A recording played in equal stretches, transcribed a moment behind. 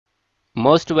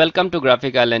Most welcome to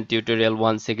Graphic Island tutorial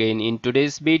once again. In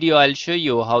today's video I'll show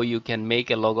you how you can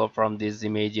make a logo from this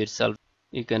image itself.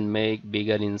 You can make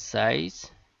bigger in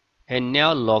size and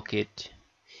now lock it.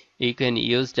 You can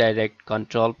use direct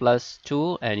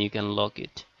Ctrl+2 and you can lock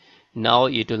it. Now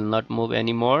it will not move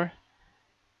anymore.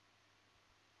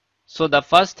 So the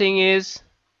first thing is,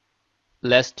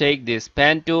 let's take this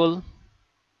pen tool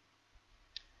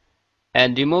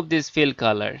and remove this fill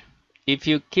color. If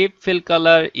you keep fill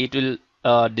color it will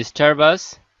disturb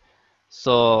us.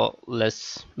 So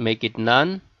let's make it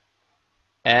none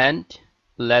and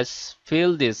let's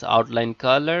fill this outline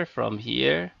color from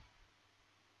here.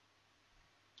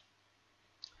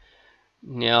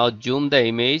 Now zoom the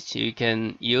image. You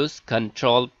can use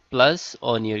Ctrl+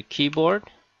 on your keyboard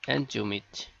and zoom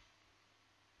it.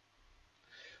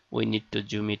 We need to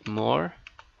zoom it more.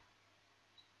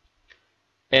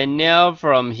 And now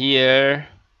from here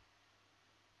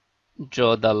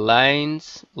draw the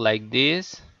lines like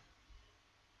this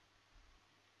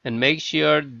and make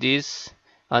sure this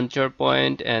anchor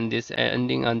point and this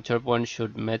ending anchor point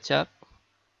should match up.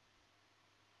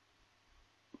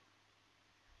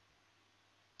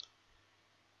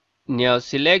 Now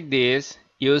select this,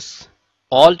 use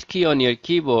Alt key on your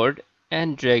keyboard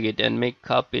and drag it and make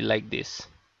copy like this.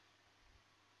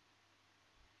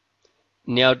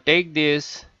 Now take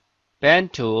this pen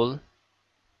tool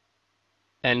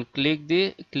and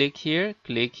click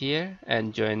here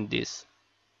and join this.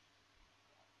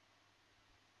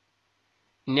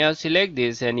 Now select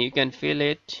this and you can fill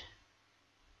it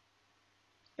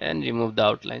and remove the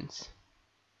outlines.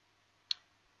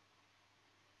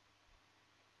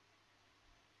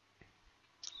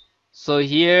 So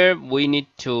here we need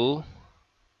to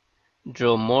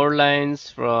draw more lines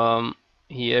from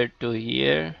here to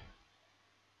here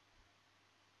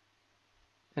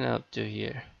and up to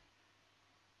here.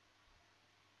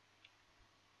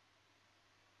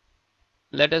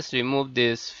 Let us remove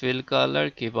this fill color,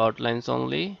 keep outlines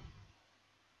only.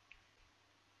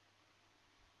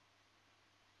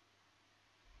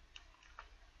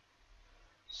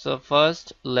 So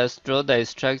first let's draw the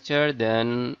structure,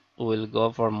 then we'll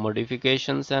go for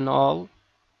modifications and all.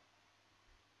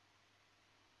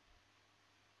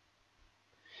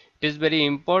 It is very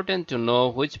important to know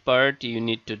which part you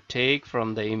need to take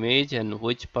from the image and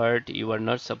which part you are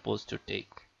not supposed to take.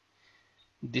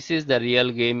 This is the real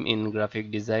game in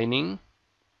graphic designing.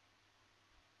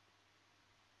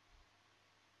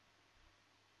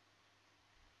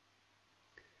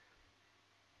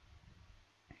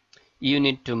 You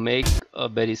need to make a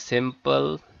very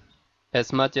simple,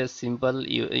 as much as simple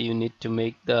you need to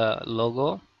make the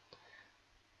logo.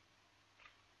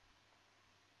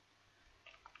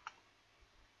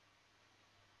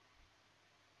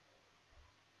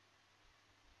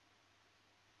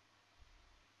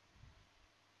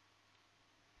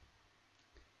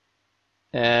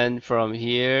 And from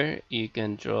here you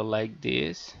can draw like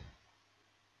this.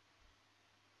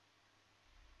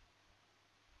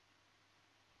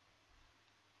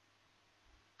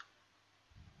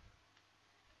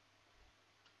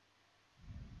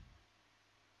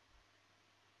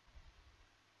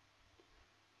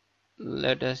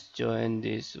 Let us join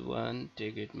this one,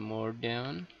 take it more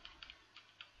down.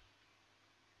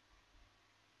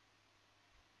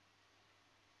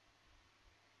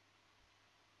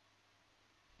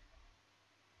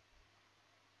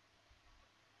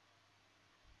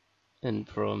 And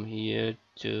from here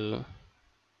to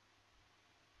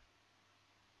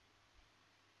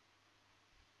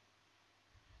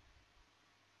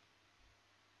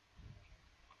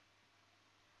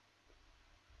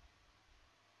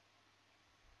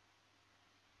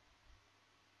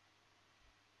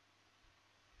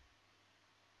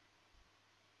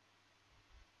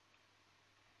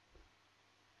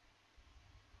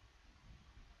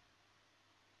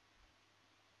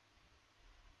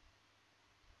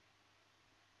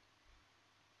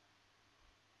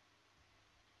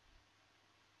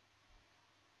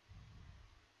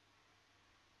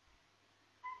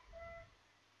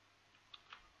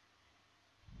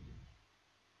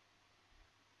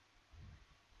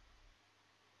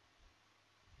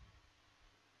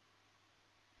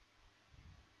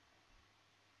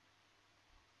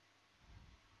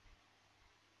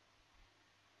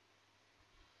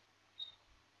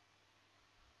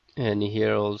and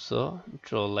here also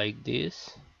draw like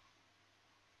this.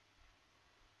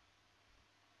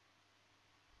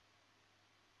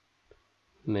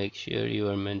 Make sure you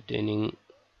are maintaining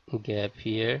gap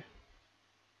here.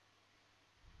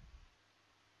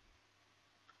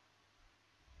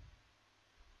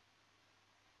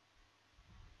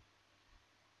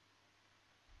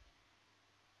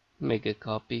 Make a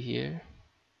copy here.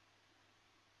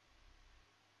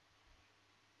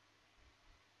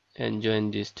 and join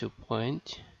these 2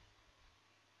 points.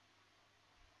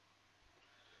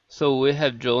 So we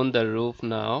have drawn the roof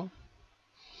now.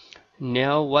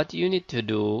 Now what you need to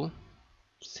do,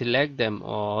 select them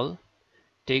all,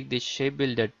 take the shape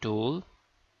builder tool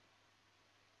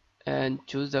and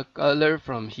choose the color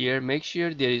from here. Make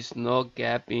sure there is no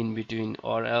gap in between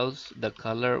or else the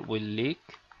color will leak.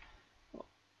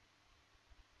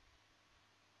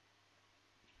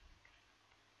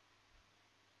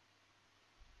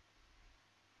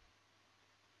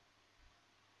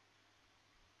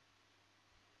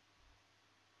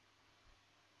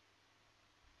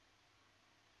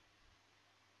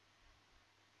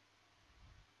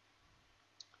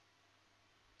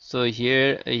 So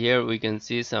here we can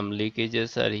see some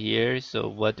leakages are here. So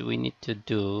what we need to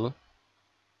do,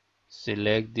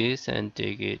 select this and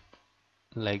take it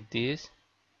like this.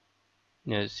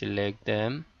 Now select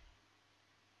them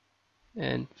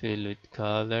and fill with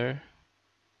color.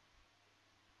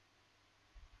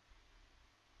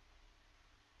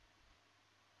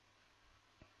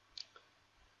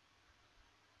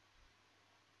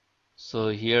 So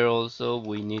here also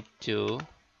we need to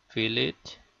fill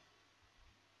it.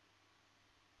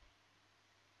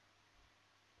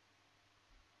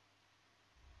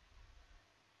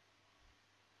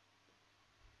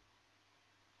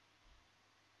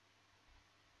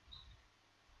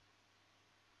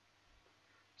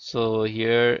 So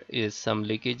here is some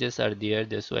leakages are there,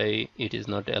 that's why it is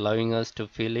not allowing us to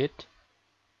fill it.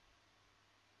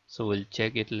 So we'll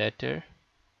check it later.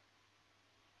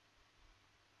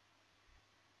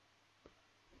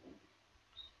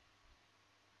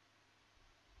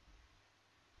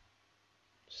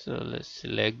 So let's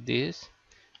select this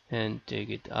and take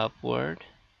it upward.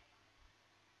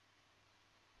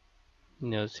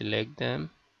 Now select them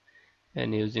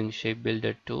and using shape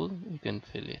builder tool you can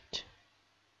fill it.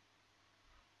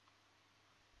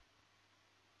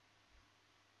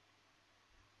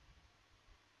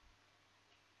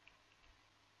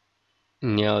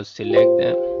 Now select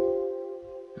them.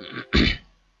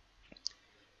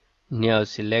 Now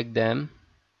select them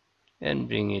and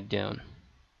bring it down.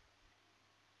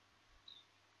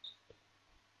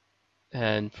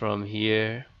 And from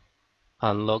here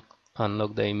unlock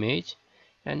the image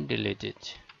and delete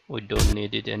it. We don't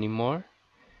need it anymore.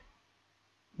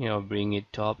 Now bring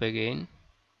it top again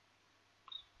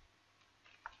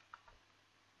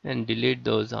and delete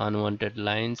those unwanted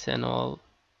lines and all.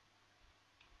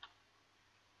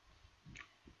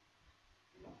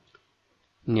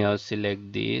 Now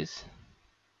select this,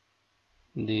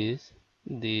 this,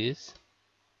 this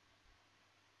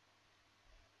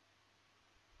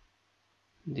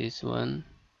one,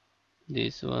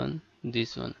 this one,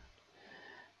 this one,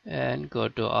 and go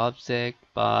to object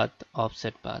path,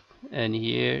 offset path, and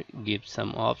here give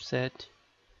some offset.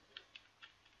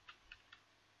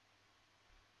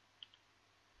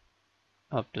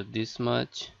 Up to this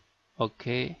much.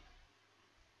 Okay,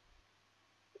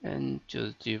 and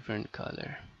choose different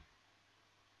color.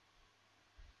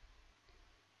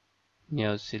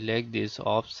 Now select this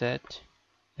offset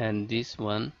and this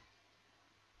one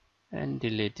and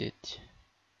delete it.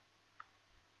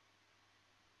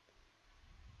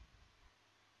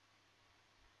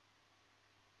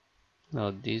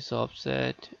 Now this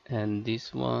offset and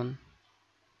this one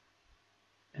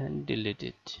and delete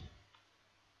it.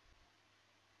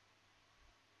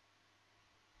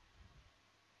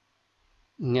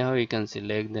 Now you can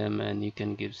select them and you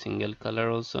can give single color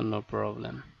also, no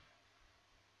problem.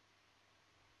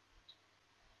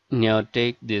 Now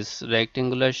take this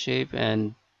rectangular shape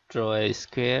and draw a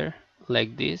square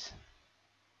like this,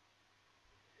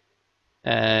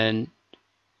 and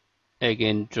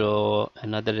again draw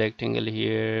another rectangle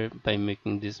here by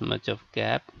making this much of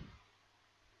gap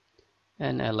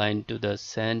and align to the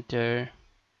center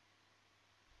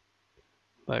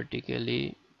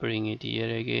vertically. Bring it here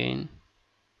again.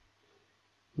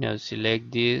 Now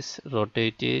select this,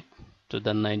 rotate it to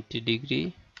the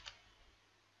 90-degree,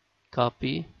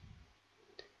 copy.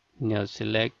 Now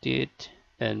select it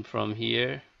and from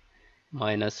here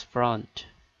minus front.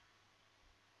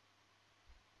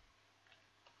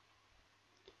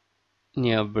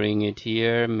 Now bring it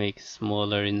here, make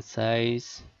smaller in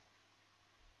size.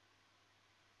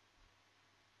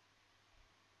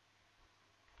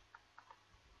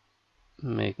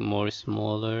 Make more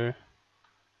smaller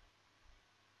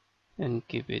and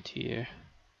keep it here.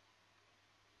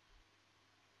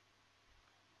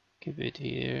 Keep it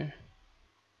here.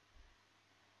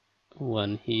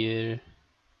 One here.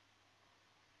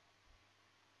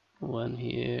 One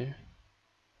here.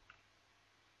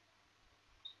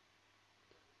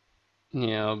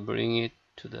 Now bring it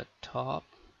to the top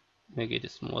make it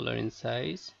smaller in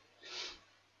size.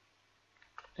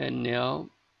 And now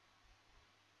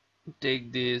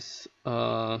take this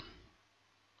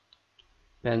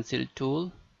pencil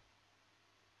tool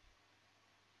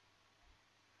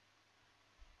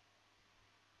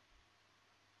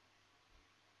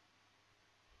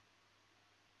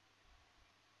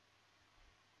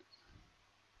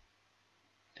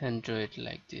and draw it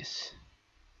like this.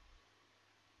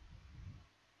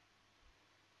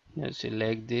 Now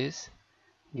select this,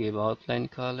 give outline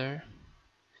color,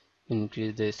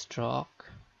 increase the stroke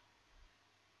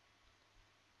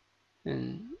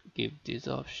and give this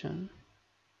option.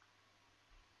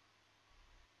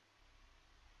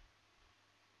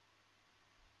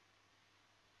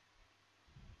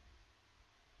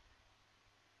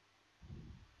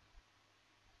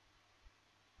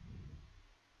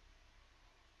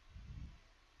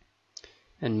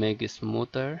 And make it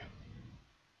smoother.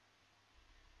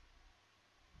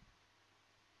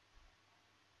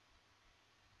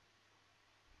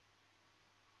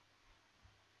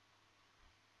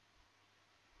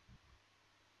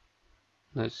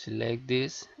 Now select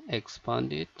this,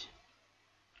 expand it,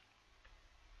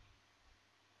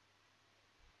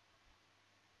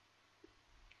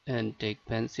 and take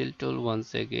pencil tool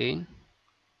once again,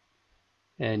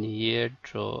 and here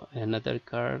draw another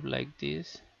curve like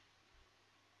this.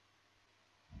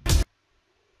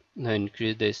 Now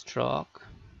increase the stroke,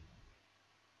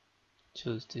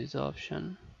 choose this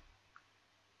option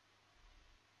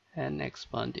and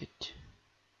expand it.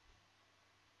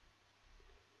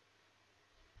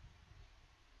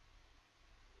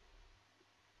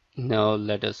 Now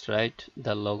let us write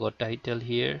the logo title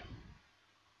here.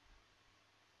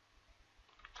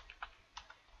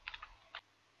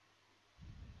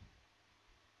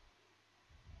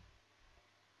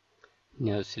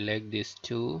 Now select these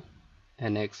two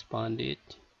and expand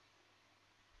it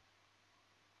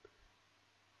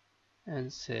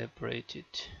and separate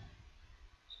it.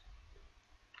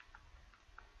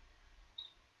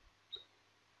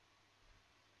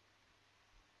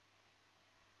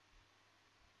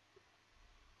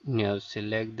 Now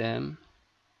select them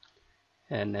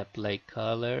and apply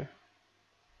color.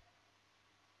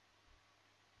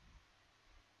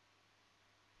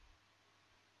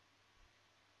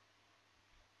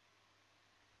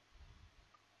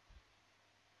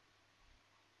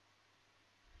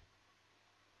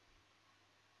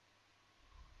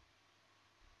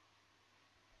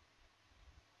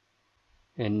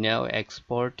 And now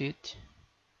export it.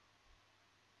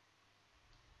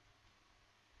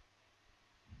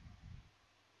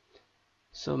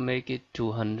 So make it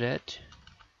 200.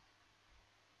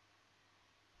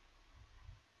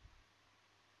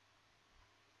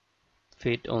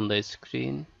 Fit on the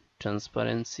screen,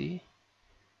 transparency,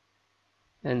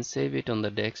 and save it on the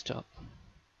desktop.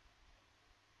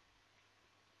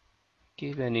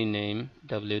 Give any name,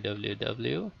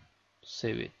 www,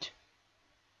 save it.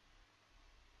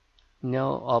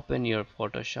 Now open your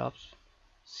Photoshop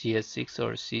CS6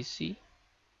 or CC.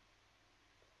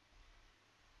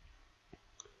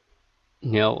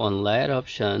 Now on layer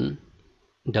option,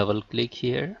 double click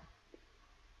here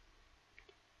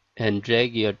and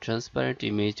drag your transparent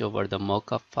image over the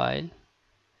mockup file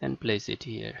and place it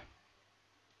here.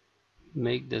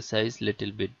 Make the size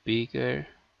little bit bigger.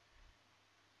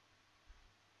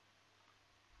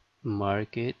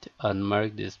 Mark it,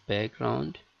 unmark this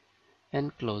background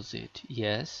and close it.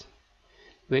 Yes.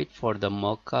 Wait for the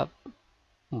mockup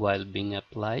while being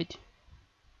applied.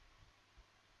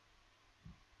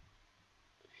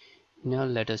 Now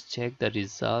let us check the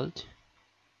result.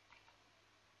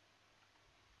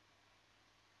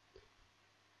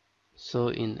 So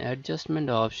in adjustment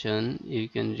option, you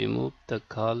can remove the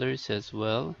colors as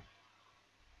well.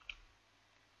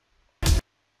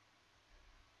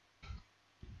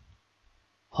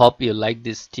 Hope you like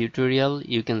this tutorial.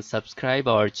 You can subscribe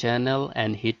our channel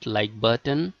and hit like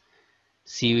button.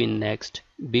 See you in next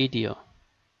video.